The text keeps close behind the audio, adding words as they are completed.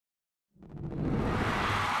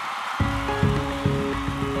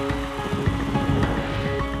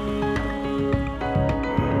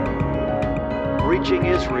reaching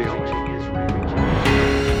Israel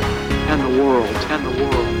and the world, and the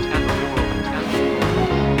world, and the world, and the world.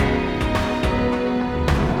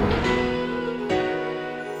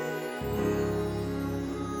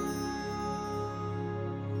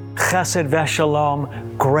 Chesed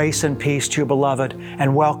v'shalom, grace and peace to you, beloved,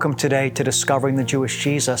 and welcome today to Discovering the Jewish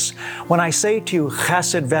Jesus. When I say to you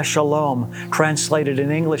Chesed v'shalom, translated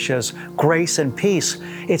in English as grace and peace,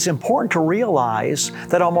 it's important to realize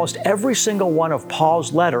that almost every single one of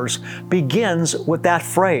Paul's letters begins with that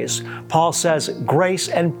phrase. Paul says, grace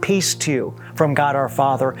and peace to you from God our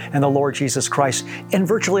Father and the Lord Jesus Christ in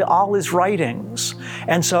virtually all his writings.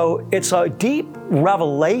 And so it's a deep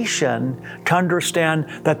revelation to understand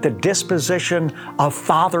that the disposition of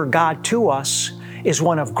Father God to us is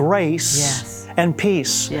one of grace and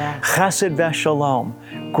peace. Chesed v'shalom.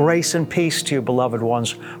 Grace and peace to you, beloved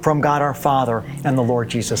ones, from God our Father and the Lord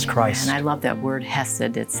Jesus Christ. And I love that word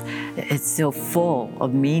hesed. It's so full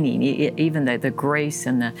of meaning, even the grace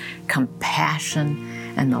and the compassion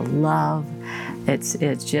and the love.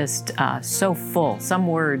 It's just so full. Some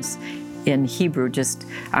words in Hebrew just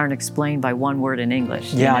aren't explained by one word in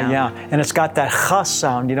English. Yeah. And it's got that ch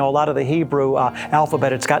sound. You know, a lot of the Hebrew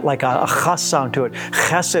alphabet, it's got like a ch sound to it.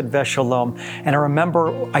 Chesed v'shalom. And I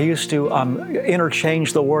remember I used to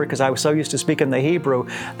interchange the word because I was so used to speaking the Hebrew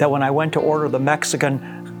that when I went to order the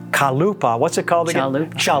Mexican chalupa, what's it called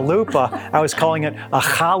again? Chalupa. I was calling it a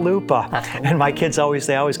chalupa. And my kids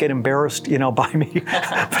they always get embarrassed, by me.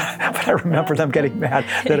 But I remember them getting mad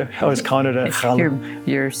that I was calling it a chalupa.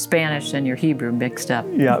 Your Spanish and your Hebrew mixed up.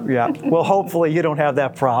 Yeah. Well, hopefully you don't have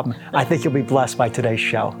that problem. I think you'll be blessed by today's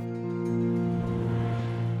show.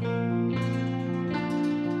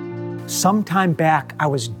 Sometime back, I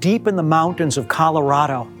was deep in the mountains of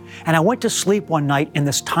Colorado, and I went to sleep one night in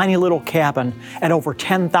this tiny little cabin at over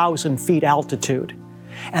 10,000 feet altitude.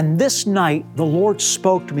 And this night, the Lord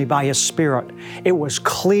spoke to me by His Spirit. It was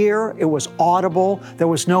clear, it was audible, there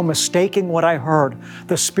was no mistaking what I heard.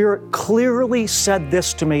 The Spirit clearly said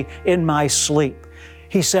this to me in my sleep.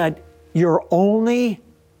 He said, your only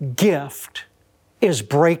gift is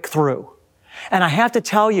breakthrough. And I have to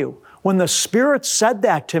tell you, when the Spirit said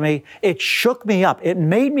that to me, it shook me up. It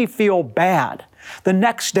made me feel bad. The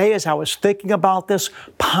next day, as I was thinking about this,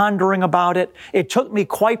 pondering about it, it took me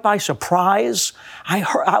quite by surprise.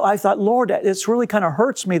 I thought, Lord, it's really kind of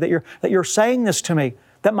hurts me that you're saying this to me,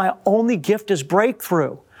 that my only gift is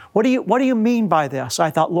breakthrough. What do you mean by this? I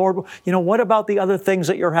thought, Lord, what about the other things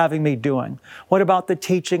that you're having me doing? What about the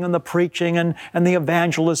teaching and the preaching and the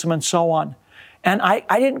evangelism and so on? And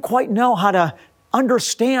I didn't quite know how to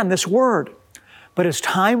understand this word. But as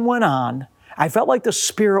time went on, I felt like the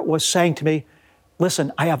Spirit was saying to me,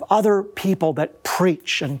 listen, I have other people that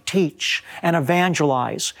preach and teach and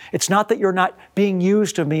evangelize. It's not that you're not being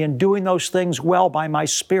used of me and doing those things well by my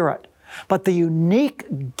Spirit. But the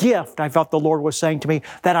unique gift, I felt the Lord was saying to me,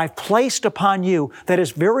 that I've placed upon you that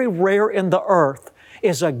is very rare in the earth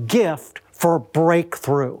is a gift for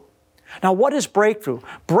breakthrough. Now, what is breakthrough?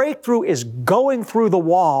 Breakthrough is going through the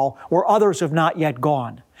wall where others have not yet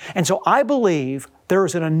gone. And so I believe there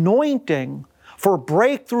is an anointing for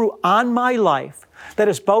breakthrough on my life that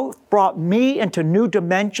has both brought me into new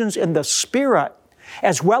dimensions in the Spirit,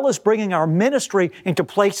 as well as bringing our ministry into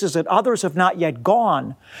places that others have not yet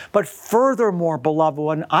gone. But furthermore, beloved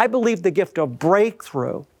one, I believe the gift of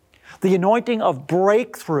breakthrough, the anointing of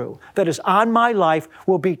breakthrough that is on my life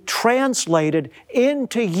will be translated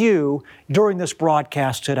into you during this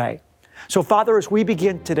broadcast today. So, Father, as we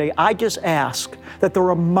begin today, I just ask that the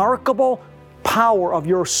remarkable power of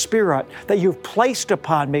your Spirit that you've placed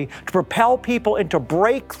upon me to propel people into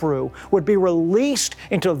breakthrough would be released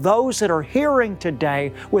into those that are hearing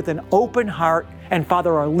today with an open heart and,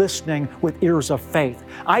 Father, are listening with ears of faith.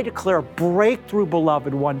 I declare breakthrough,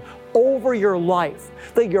 beloved one, over your life,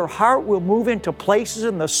 that your heart will move into places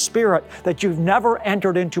in the Spirit that you've never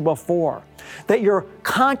entered into before, that your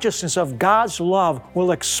consciousness of God's love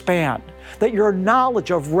will expand, that your knowledge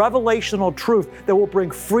of revelational truth that will bring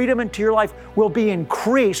freedom into your life will be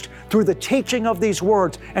increased through the teaching of these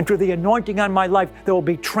words and through the anointing on my life that will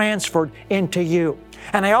be transferred into you.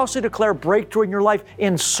 And I also declare breakthrough in your life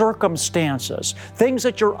in circumstances, things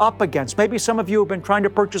that you're up against. Maybe some of you have been trying to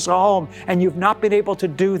purchase a home and you've not been able to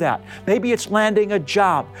do that. Maybe it's landing a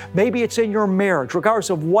job. Maybe it's in your marriage. Regardless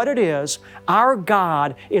of what it is, our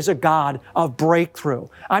God is a God of breakthrough.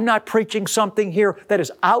 I'm not preaching something here that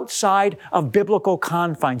is outside of biblical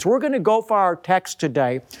confines. We're going to go for our text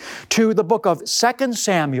today to the book of 2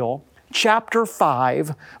 Samuel, chapter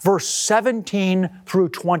 5, verse 17 through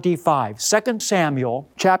 25. 2 Samuel,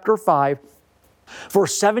 chapter 5,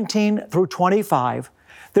 verse 17 through 25.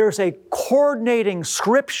 There's a coordinating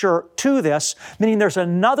scripture to this, meaning there's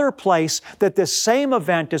another place that this same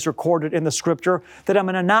event is recorded in the scripture that I'm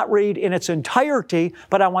going to not read in its entirety,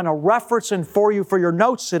 but I want to reference and for you for your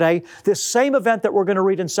notes today. This same event that we're going to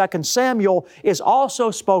read in 2 Samuel is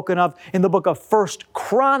also spoken of in the book of 1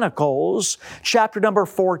 Chronicles, chapter number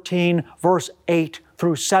 14, verse 8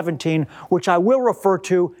 through 17, which I will refer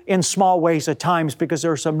to in small ways at times because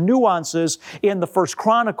there are some nuances in the 1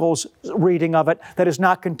 Chronicles reading of it that is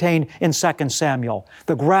not contained in 2 Samuel.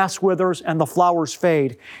 The grass withers and the flowers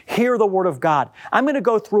fade. Hear the word of God. I'm going to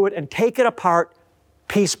go through it and take it apart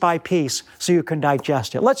piece by piece so you can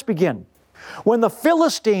digest it. Let's begin. When the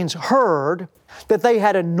Philistines heard that they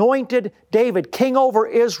had anointed David king over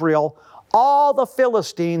Israel, all the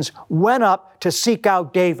Philistines went up to seek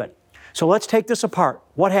out David. So let's take this apart.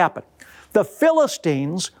 What happened? The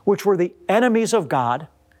Philistines, which were the enemies of God,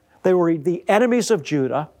 they were the enemies of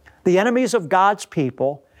Judah, the enemies of God's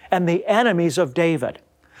people, and the enemies of David.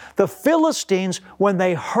 The Philistines, when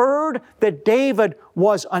they heard that David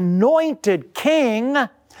was anointed king,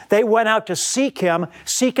 they went out to seek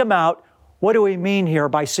him out. What do we mean here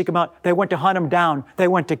by seek him out? They went to hunt him down. They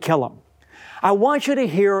went to kill him. I want you to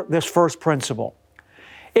hear this first principle.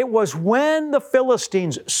 It was when the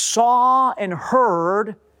Philistines saw and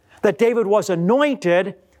heard that David was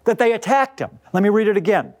anointed that they attacked him. Let me read it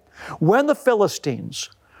again. When the Philistines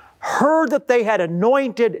heard that they had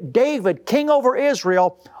anointed David king over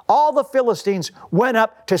Israel, all the Philistines went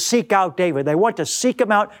up to seek out David. They went to seek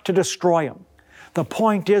him out to destroy him. The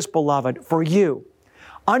point is, beloved, for you,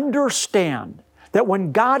 understand that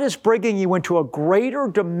when God is bringing you into a greater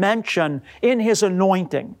dimension in His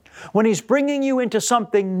anointing, when He's bringing you into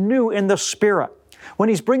something new in the Spirit, when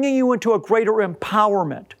He's bringing you into a greater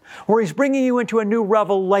empowerment, where He's bringing you into a new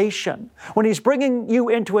revelation, when He's bringing you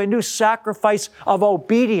into a new sacrifice of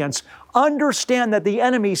obedience, understand that the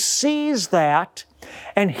enemy sees that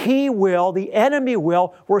and the enemy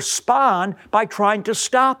will respond by trying to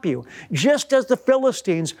stop you. Just as the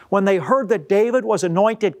Philistines, when they heard that David was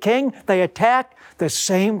anointed king, they attacked. The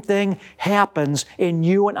same thing happens in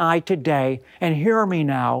you and I today. And hear me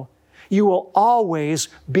now, you will always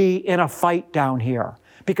be in a fight down here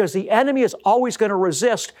because the enemy is always going to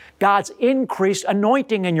resist God's increased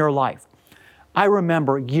anointing in your life. I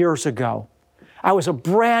remember years ago, I was a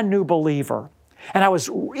brand new believer and I was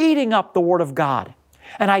reading up the Word of God.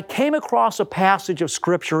 And I came across a passage of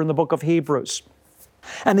Scripture in the book of Hebrews.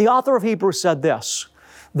 And the author of Hebrews said this,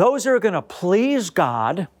 those that are going to please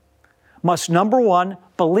God must, number one,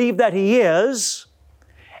 believe that He is,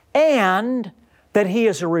 and that He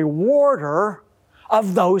is a rewarder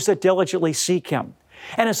of those that diligently seek Him.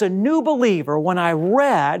 And as a new believer, when I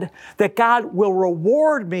read that God will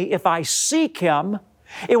reward me if I seek Him,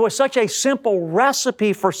 it was such a simple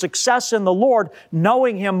recipe for success in the Lord,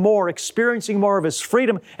 knowing Him more, experiencing more of His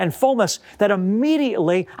freedom and fullness, that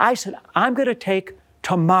immediately I said, I'm going to take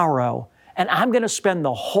tomorrow and I'm going to spend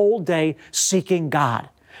the whole day seeking God.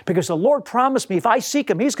 Because the Lord promised me if I seek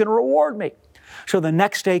Him, He's going to reward me. So the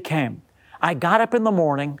next day came. I got up in the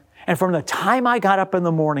morning, and from the time I got up in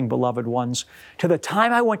the morning, beloved ones, to the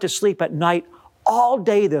time I went to sleep at night, all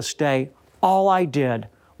day this day, all I did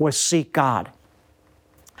was seek God.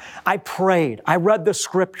 I prayed. I read the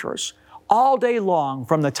Scriptures. All day long,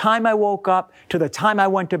 from the time I woke up to the time I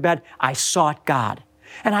went to bed, I sought God.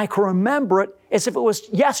 And I can remember it as if it was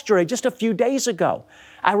yesterday, just a few days ago.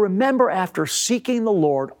 I remember after seeking the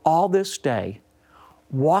Lord all this day,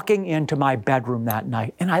 walking into my bedroom that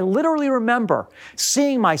night. And I literally remember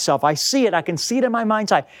seeing myself. I see it. I can see it in my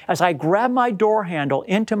mind's eye. As I grabbed my door handle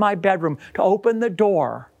into my bedroom to open the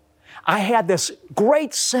door, I had this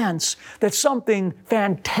great sense that something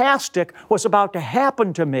fantastic was about to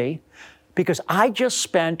happen to me because I just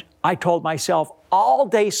spent, I told myself, all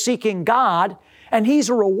day seeking God, and He's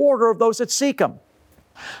a rewarder of those that seek Him.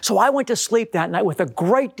 So I went to sleep that night with a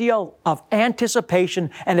great deal of anticipation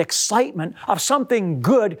and excitement of something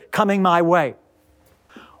good coming my way.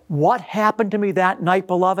 What happened to me that night,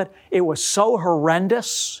 beloved? It was so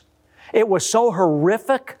horrendous. It was so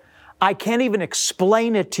horrific. I can't even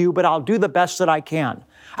explain it to you, but I'll do the best that I can.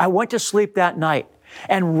 I went to sleep that night,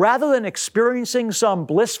 and rather than experiencing some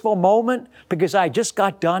blissful moment because I just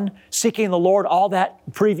got done seeking the Lord all that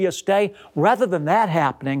previous day, rather than that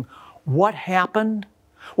happening, what happened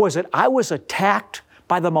was that I was attacked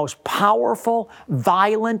by the most powerful,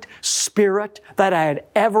 violent spirit that I had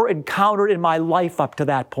ever encountered in my life up to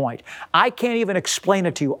that point. I can't even explain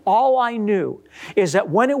it to you. All I knew is that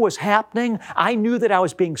when it was happening, I knew that I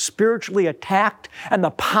was being spiritually attacked, and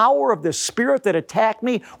the power of the spirit that attacked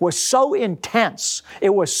me was so intense.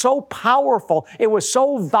 It was so powerful. It was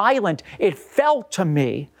so violent. It felt to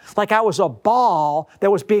me like I was a ball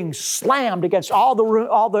that was being slammed against all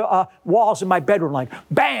the walls in my bedroom, like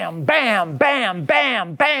bam, bam, bam,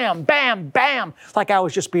 bam, bam, bam, bam, like I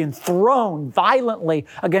was just being thrown violently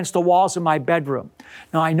against the walls of my bedroom.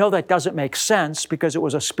 Now, I know that doesn't make sense because it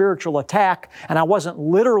was a spiritual attack, and I wasn't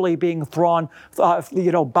literally being thrown,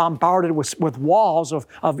 bombarded with walls of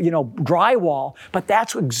drywall, but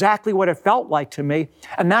that's exactly what it felt like to me,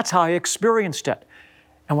 and that's how I experienced it.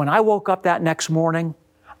 And when I woke up that next morning,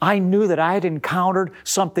 I knew that I had encountered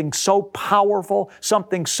something so powerful,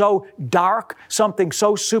 something so dark, something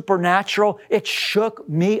so supernatural. It shook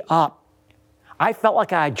me up. I felt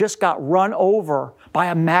like I had just got run over by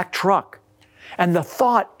a Mack truck. And the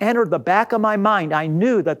thought entered the back of my mind. I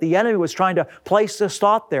knew that the enemy was trying to place this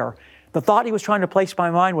thought there. The thought he was trying to place in my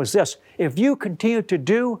mind was this: if you continue to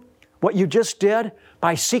do what you just did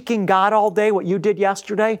by seeking God all day, what you did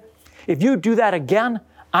yesterday, if you do that again,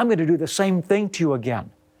 I'm going to do the same thing to you again.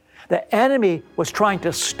 The enemy was trying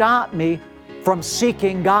to stop me from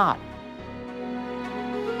seeking God.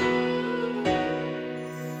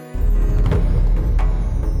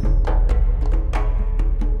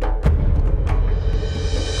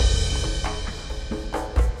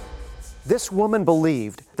 This woman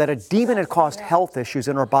believed that a demon had caused health issues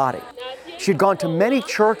in her body. She'd gone to many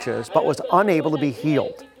churches but was unable to be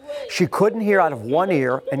healed. She couldn't hear out of one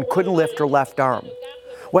ear and couldn't lift her left arm.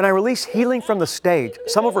 When I released healing from the stage,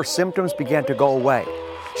 some of her symptoms began to go away.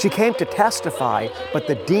 She came to testify, but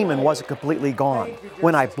the demon wasn't completely gone.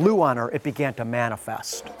 When I blew on her, it began to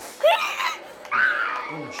manifest.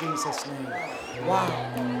 In Jesus' name. Wow.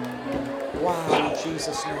 Wow, in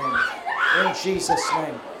Jesus' name. In Jesus'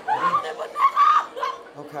 name.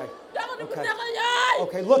 Okay. Okay.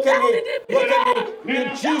 Okay, look at me. Look at me.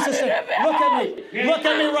 In Jesus' name. Look at me. Look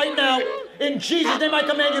at me right now. In Jesus' name, I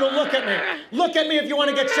command you to look at me. Look at me if you want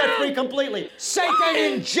to get set free completely. Satan,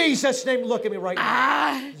 in Jesus' name, look at me right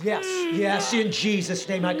now. Yes, in Jesus'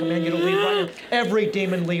 name, I command you to leave right now. Every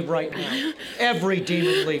demon, leave right now. Every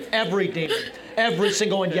demon, leave. Every demon. Every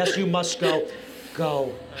single one. Yes, you must go.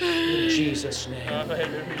 Go. In Jesus' name.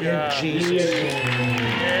 In Jesus' name.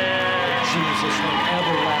 In Jesus' name.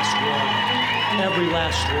 Every last one. Every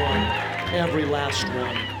last one. Every last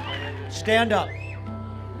one. Stand up.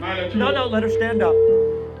 No, let her stand up.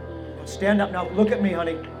 Stand up now. Look at me,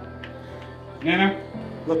 honey. Nana?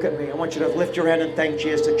 Look at me. I want you to lift your hand and thank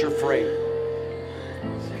Jesus that you're free.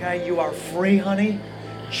 Okay, you are free, honey.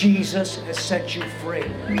 Jesus has set you free.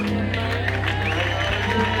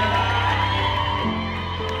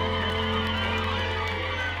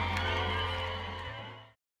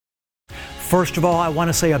 First of all, I want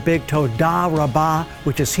to say a big todah rabbah,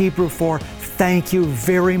 which is Hebrew for thank you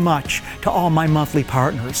very much to all my monthly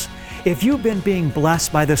partners. If you've been being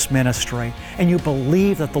blessed by this ministry and you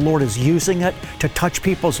believe that the Lord is using it to touch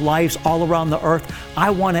people's lives all around the earth, I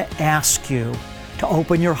want to ask you to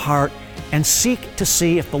open your heart and seek to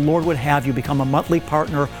see if the Lord would have you become a monthly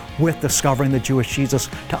partner with Discovering the Jewish Jesus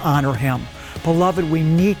to honor Him. Beloved, we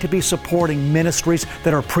need to be supporting ministries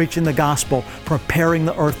that are preaching the gospel, preparing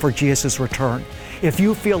the earth for Jesus' return. If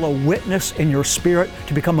you feel a witness in your spirit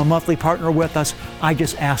to become a monthly partner with us, I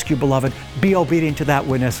just ask you, beloved, be obedient to that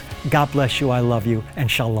witness. God bless you, I love you,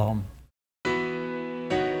 and shalom.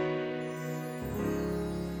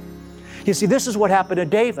 You see, this is what happened to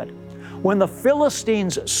David. When the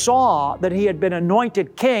Philistines saw that he had been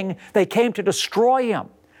anointed king, they came to destroy him.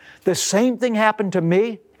 The same thing happened to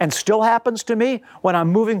me and still happens to me when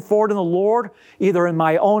I'm moving forward in the Lord, either in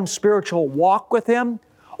my own spiritual walk with Him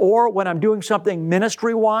or when I'm doing something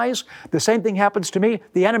ministry-wise. The same thing happens to me.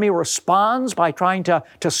 The enemy responds by trying to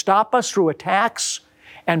stop us through attacks.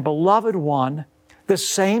 And beloved one, the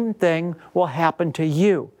same thing will happen to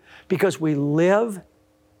you because we live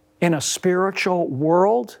in a spiritual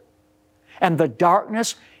world and the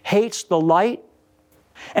darkness hates the light.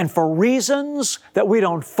 And for reasons that we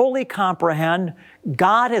don't fully comprehend,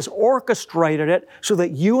 God has orchestrated it so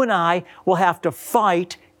that you and I will have to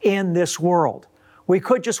fight in this world. We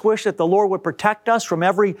could just wish that the Lord would protect us from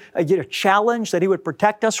every challenge, that He would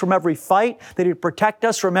protect us from every fight, that He would protect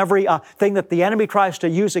us from every thing that the enemy tries to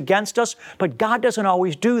use against us. But God doesn't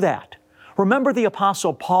always do that. Remember the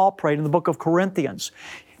Apostle Paul prayed in the book of Corinthians.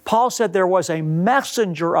 Paul said there was a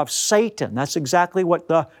messenger of Satan. That's exactly what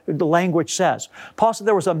the language says. Paul said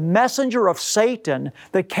there was a messenger of Satan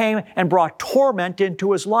that came and brought torment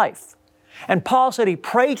into his life. And Paul said he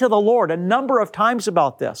prayed to the Lord a number of times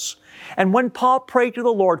about this. And when Paul prayed to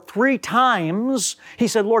the Lord 3 times, he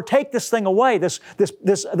said, Lord, take this thing away, this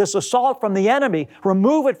assault from the enemy,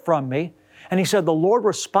 remove it from me. And he said the Lord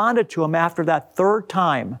responded to him after that 3rd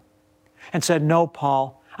time and said, no,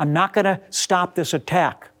 Paul, I'm not going to stop this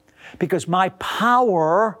attack because my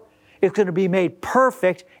power is going to be made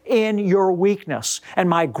perfect in your weakness. And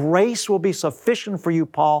my grace will be sufficient for you,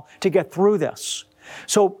 Paul, to get through this.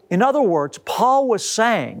 So, in other words, Paul was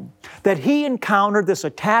saying that he encountered this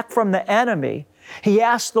attack from the enemy. He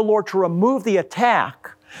asked the Lord to remove the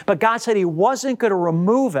attack, but God said He wasn't going to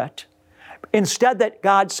remove it. Instead, that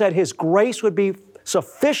God said His grace would be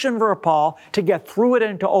sufficient for Paul to get through it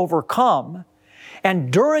and to overcome.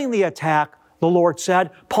 And during the attack, the Lord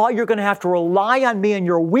said, Paul, you're going to have to rely on me in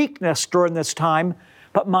your weakness during this time,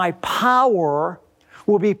 but my power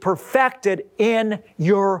will be perfected in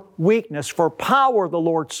your weakness. For power, the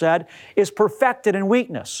Lord said, is perfected in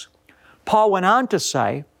weakness. Paul went on to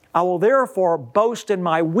say, I will therefore boast in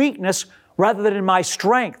my weakness rather than in my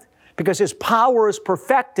strength, because His power is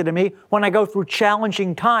perfected in me when I go through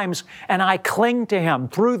challenging times and I cling to Him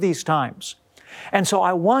through these times. And so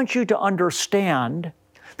I want you to understand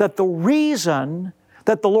that the reason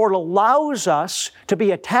that the Lord allows us to be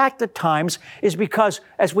attacked at times is because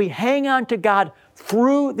as we hang on to God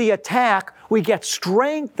through the attack, we get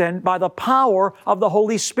strengthened by the power of the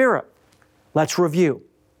Holy Spirit. Let's review.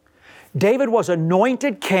 David was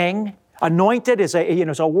anointed king. Anointed is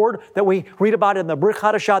a word that we read about in the Brit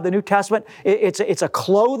Hadashah, the New Testament. It's a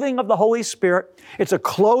clothing of the Holy Spirit. It's a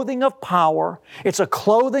clothing of power. It's a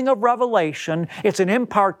clothing of revelation. It's an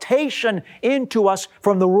impartation into us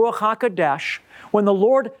from the Ruach HaKodesh. When the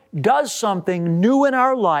Lord does something new in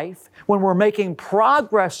our life, when we're making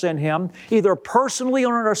progress in Him, either personally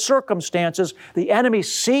or in our circumstances, the enemy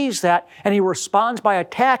sees that and he responds by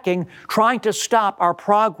attacking, trying to stop our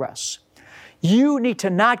progress. You need to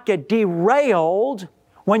not get derailed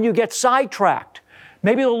when you get sidetracked.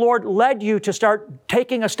 Maybe the Lord led you to start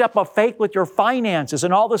taking a step of faith with your finances,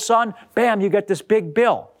 and all of a sudden, bam, you get this big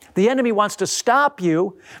bill. The enemy wants to stop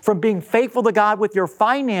you from being faithful to God with your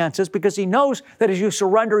finances because he knows that as you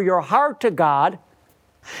surrender your heart to God,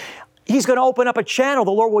 He's going to open up a channel.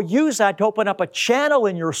 The Lord will use that to open up a channel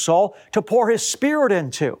in your soul to pour His Spirit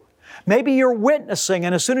into. Maybe you're witnessing,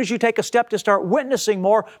 and as soon as you take a step to start witnessing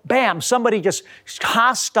more, bam, somebody just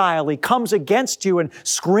hostilely comes against you and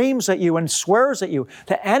screams at you and swears at you.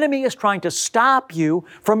 The enemy is trying to stop you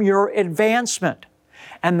from your advancement.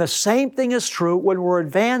 And the same thing is true when we're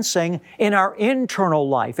advancing in our internal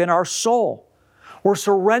life, in our soul. We're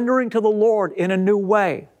surrendering to the Lord in a new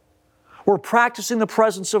way. We're practicing the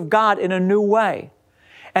presence of God in a new way.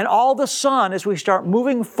 And all of a sudden, as we start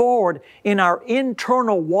moving forward in our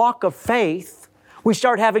internal walk of faith, we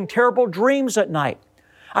start having terrible dreams at night.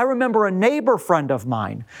 I remember a neighbor friend of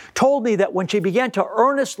mine told me that when she began to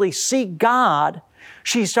earnestly seek God,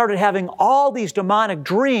 she started having all these demonic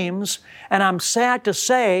dreams, and I'm sad to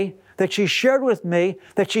say that she shared with me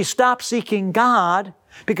that she stopped seeking God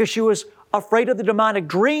because she was afraid of the demonic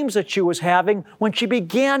dreams that she was having when she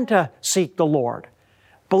began to seek the Lord.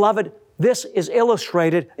 Beloved, this is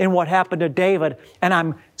illustrated in what happened to David, and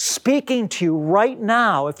I'm speaking to you right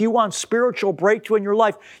now. If you want spiritual breakthrough in your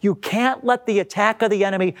life, you can't let the attack of the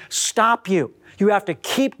enemy stop you. You have to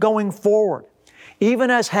keep going forward.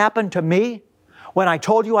 Even as happened to me, when I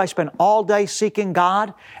told you I spent all day seeking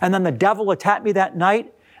God, and then the devil attacked me that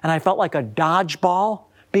night, and I felt like a dodgeball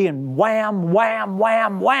being wham, wham,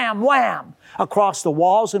 wham, wham, wham across the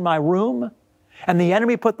walls in my room. And the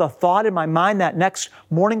enemy put the thought in my mind that next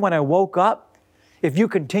morning when I woke up, if you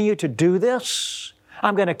continue to do this,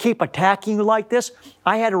 I'm going to keep attacking you like this.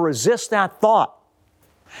 I had to resist that thought.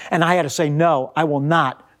 And I had to say, no, I will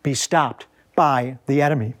not be stopped by the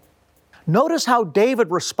enemy. Notice how David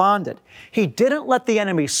responded. He didn't let the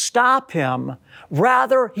enemy stop him.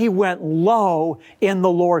 Rather, he went low in the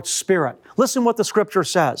Lord's Spirit. Listen what the Scripture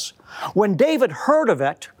says. When David heard of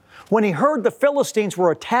it, when he heard the Philistines were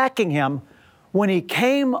attacking him, when he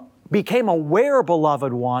became aware,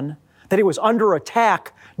 beloved one, that he was under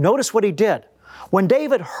attack, notice what he did. When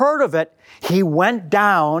David heard of it, he went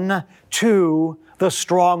down to the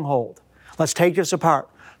stronghold. Let's take this apart.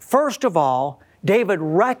 First of all, David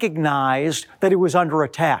recognized that he was under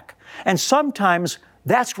attack. And sometimes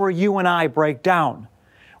that's where you and I break down.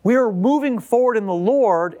 We are moving forward in the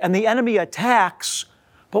Lord and the enemy attacks,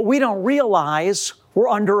 but we don't realize we're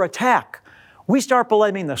under attack. We start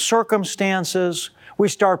blaming the circumstances. we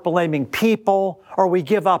start blaming people, or we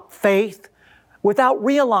give up faith without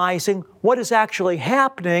realizing what is actually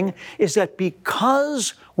happening is that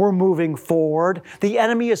because we're moving forward, the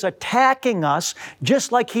enemy is attacking us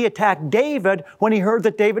just like he attacked David when he heard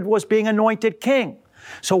that David was being anointed king.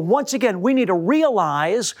 So once again, we need to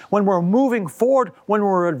realize when we're moving forward, when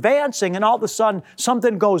we're advancing, and all of a sudden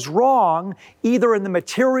something goes wrong, either in the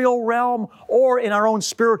material realm or in our own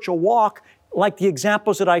spiritual walk, like the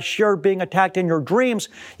examples that I shared being attacked in your dreams,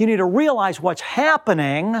 you need to realize what's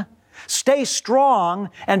happening, stay strong,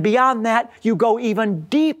 and beyond that, you go even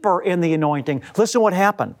deeper in the anointing. Listen what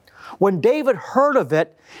happened. When David heard of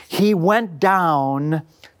it, he went down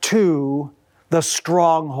to the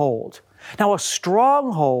stronghold. Now, a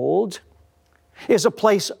stronghold is a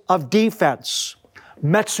place of defense,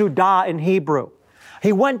 Metsudah in Hebrew.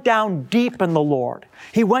 He went down deep in the Lord.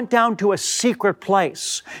 He went down to a secret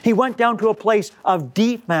place. He went down to a place of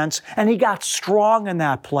defense, and he got strong in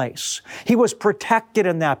that place. He was protected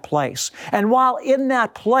in that place. And while in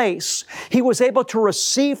that place, he was able to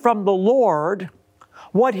receive from the Lord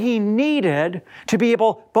what he needed to be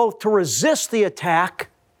able both to resist the attack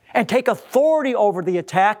and take authority over the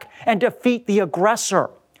attack and defeat the aggressor.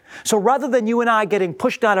 So rather than you and I getting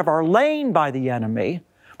pushed out of our lane by the enemy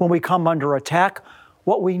when we come under attack,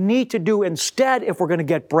 what we need to do instead, if we're going to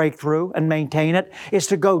get breakthrough and maintain it, is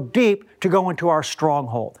to go deep, to go into our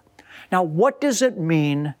stronghold. Now, what does it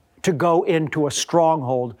mean to go into a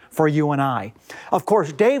stronghold for you and I? Of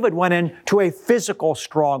course, David went into a physical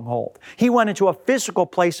stronghold. He went into a physical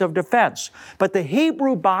place of defense. But the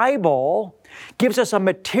Hebrew Bible gives us a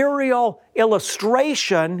material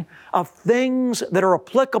illustration of things that are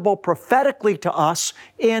applicable prophetically to us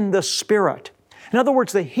in the Spirit. In other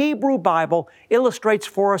words, the Hebrew Bible illustrates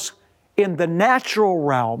for us in the natural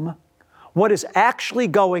realm what is actually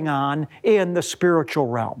going on in the spiritual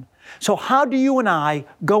realm. So how do you and I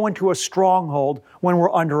go into a stronghold when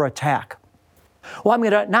we're under attack? Well, I'm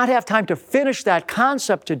going to not have time to finish that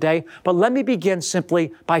concept today, but let me begin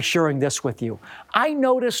simply by sharing this with you. I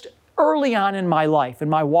noticed early on in my life, in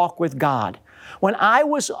my walk with God, when I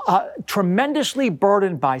was tremendously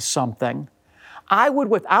burdened by something, I would,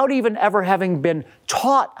 without even ever having been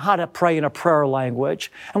taught how to pray in a prayer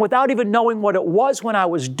language, and without even knowing what it was when I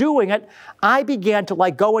was doing it, I began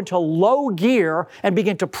to go into low gear and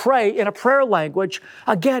begin to pray in a prayer language.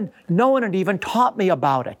 Again, no one had even taught me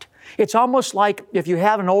about it. It's almost like if you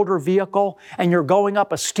have an older vehicle and you're going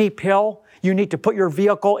up a steep hill, you need to put your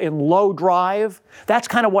vehicle in low drive. That's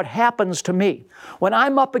kind of what happens to me. When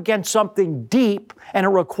I'm up against something deep and it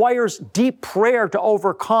requires deep prayer to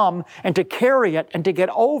overcome and to carry it and to get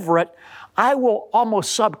over it, I will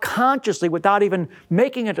almost subconsciously, without even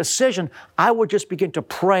making a decision, I will just begin to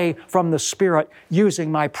pray from the Spirit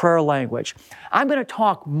using my prayer language. I'm going to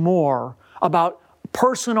talk more about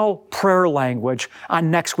personal prayer language on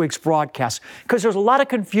next week's broadcast, because there's a lot of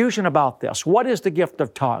confusion about this. What is the gift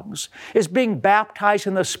of tongues? Is being baptized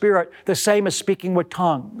in the Spirit the same as speaking with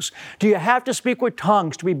tongues? Do you have to speak with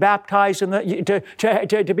tongues to be baptized in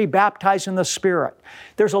to be baptized in the Spirit?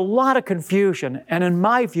 There's a lot of confusion, and in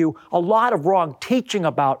my view, a lot of wrong teaching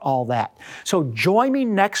about all that. So join me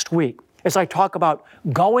next week as I talk about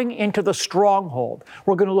going into the stronghold.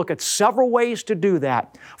 We're going to look at several ways to do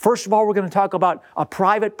that. First of all, we're going to talk about a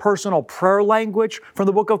private personal prayer language from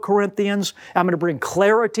the book of Corinthians. I'm going to bring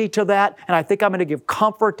clarity to that, and I think I'm going to give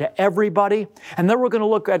comfort to everybody. And then we're going to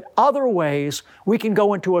look at other ways we can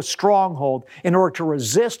go into a stronghold in order to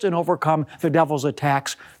resist and overcome the devil's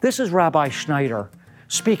attacks. This is Rabbi Schneider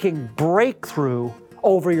speaking breakthrough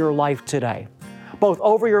over your life today, both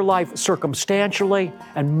over your life circumstantially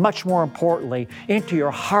and, much more importantly, into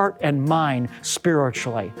your heart and mind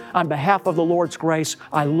spiritually. On behalf of the Lord's grace,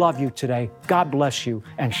 I love you today. God bless you,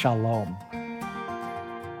 and shalom.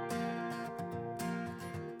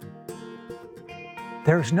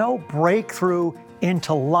 There's no breakthrough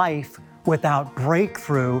into life without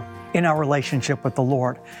breakthrough in our relationship with the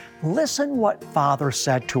Lord. Listen what Father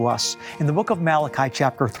said to us in the book of Malachi,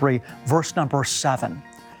 chapter 3, verse number 7.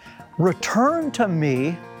 Return to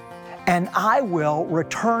me, and I will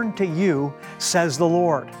return to you, says the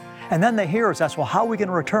Lord. And then the hearers asked, well, how are we going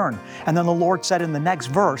to return? And then the Lord said in the next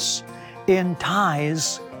verse, in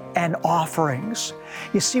tithes and offerings.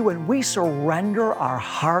 You see, when we surrender our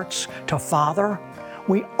hearts to Father,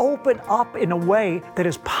 we open up in a way that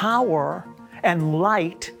His power and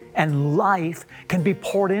light and life can be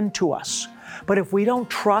poured into us. But if we don't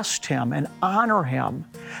trust Him and honor Him,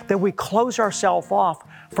 then we close ourselves off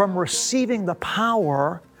from receiving the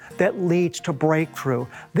power that leads to breakthrough.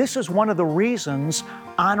 This is one of the reasons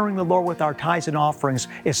honoring the Lord with our tithes and offerings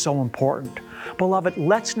is so important. Beloved,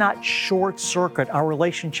 let's not short circuit our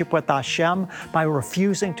relationship with Hashem by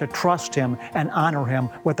refusing to trust Him and honor Him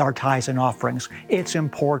with our tithes and offerings. It's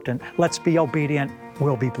important. Let's be obedient.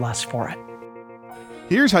 We'll be blessed for it.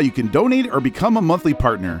 Here's how you can donate or become a monthly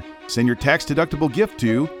partner. Send your tax-deductible gift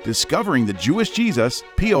to Discovering the Jewish Jesus,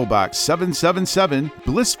 P.O. Box 777,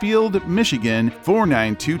 Blissfield, Michigan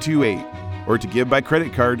 49228. Or to give by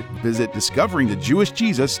credit card, visit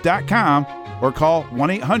discoveringthejewishjesus.com or call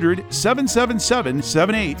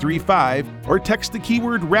 1-800-777-7835 or text the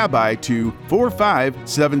keyword Rabbi to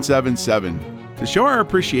 45777. To show our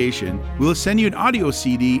appreciation, we'll send you an audio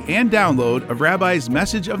CD and download of Rabbi's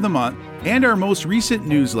Message of the Month and our most recent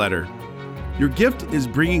newsletter. Your gift is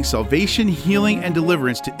bringing salvation, healing, and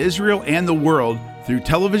deliverance to Israel and the world through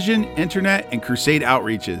television, internet, and crusade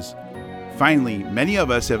outreaches. Finally, many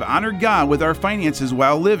of us have honored God with our finances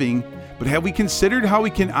while living, but have we considered how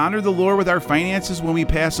we can honor the Lord with our finances when we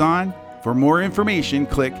pass on? For more information,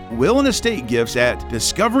 click Will and Estate Gifts at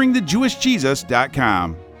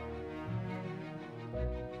discoveringthejewishjesus.com.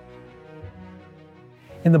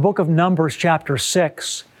 In the book of Numbers, chapter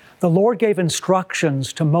 6, the Lord gave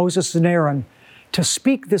instructions to Moses and Aaron to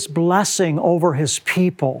speak this blessing over His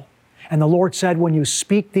people. And the Lord said, when you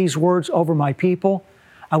speak these words over my people,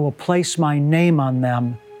 I will place my name on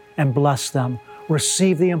them and bless them.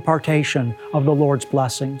 Receive the impartation of the Lord's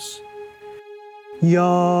blessings.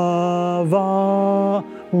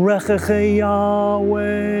 Yavarechecha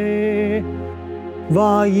Yahweh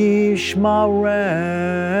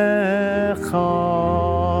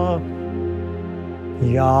vayishmarecha.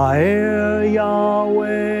 Ya'er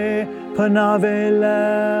Yahweh panav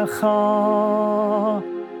elecha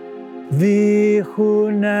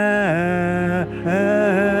vichunecha.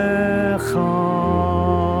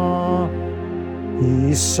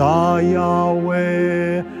 Yisa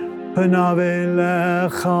Yahweh panav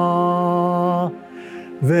elecha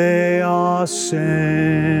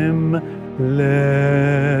ve'asem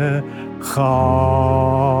lecha.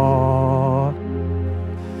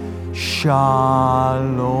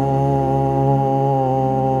 Shalom.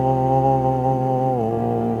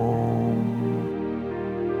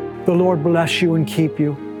 The Lord bless you and keep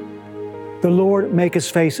you. The Lord make His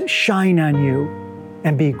face shine on you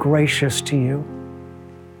and be gracious to you.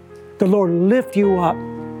 The Lord lift you up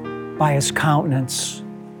by His countenance,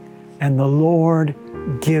 and the Lord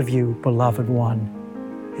give you, beloved one,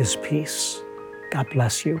 His peace. God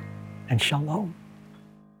bless you, and shalom.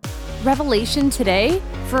 Revelation today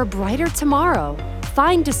for a brighter tomorrow.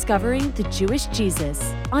 Find Discovering the Jewish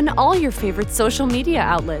Jesus on all your favorite social media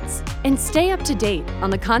outlets and stay up to date on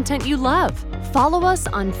the content you love. Follow us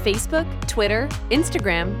on Facebook, Twitter,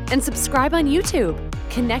 Instagram, and subscribe on YouTube.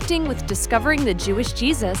 Connecting with Discovering the Jewish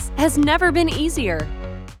Jesus has never been easier.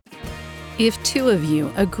 If two of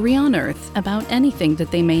you agree on earth about anything that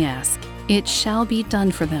they may ask, it shall be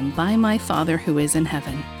done for them by my Father who is in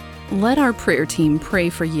heaven. Let our prayer team pray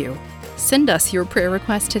for you. Send us your prayer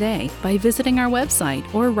request today by visiting our website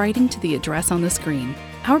or writing to the address on the screen.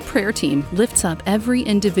 Our prayer team lifts up every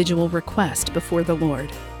individual request before the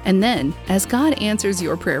Lord. And then, as God answers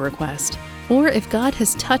your prayer request, or if God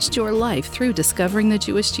has touched your life through Discovering the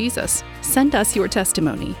Jewish Jesus, send us your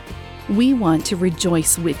testimony. We want to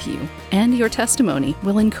rejoice with you, and your testimony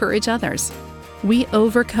will encourage others. We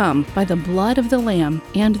overcome by the blood of the Lamb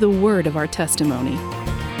and the word of our testimony.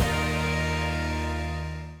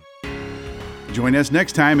 Join us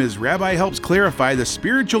next time as Rabbi helps clarify the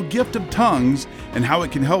spiritual gift of tongues and how it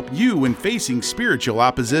can help you when facing spiritual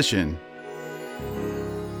opposition.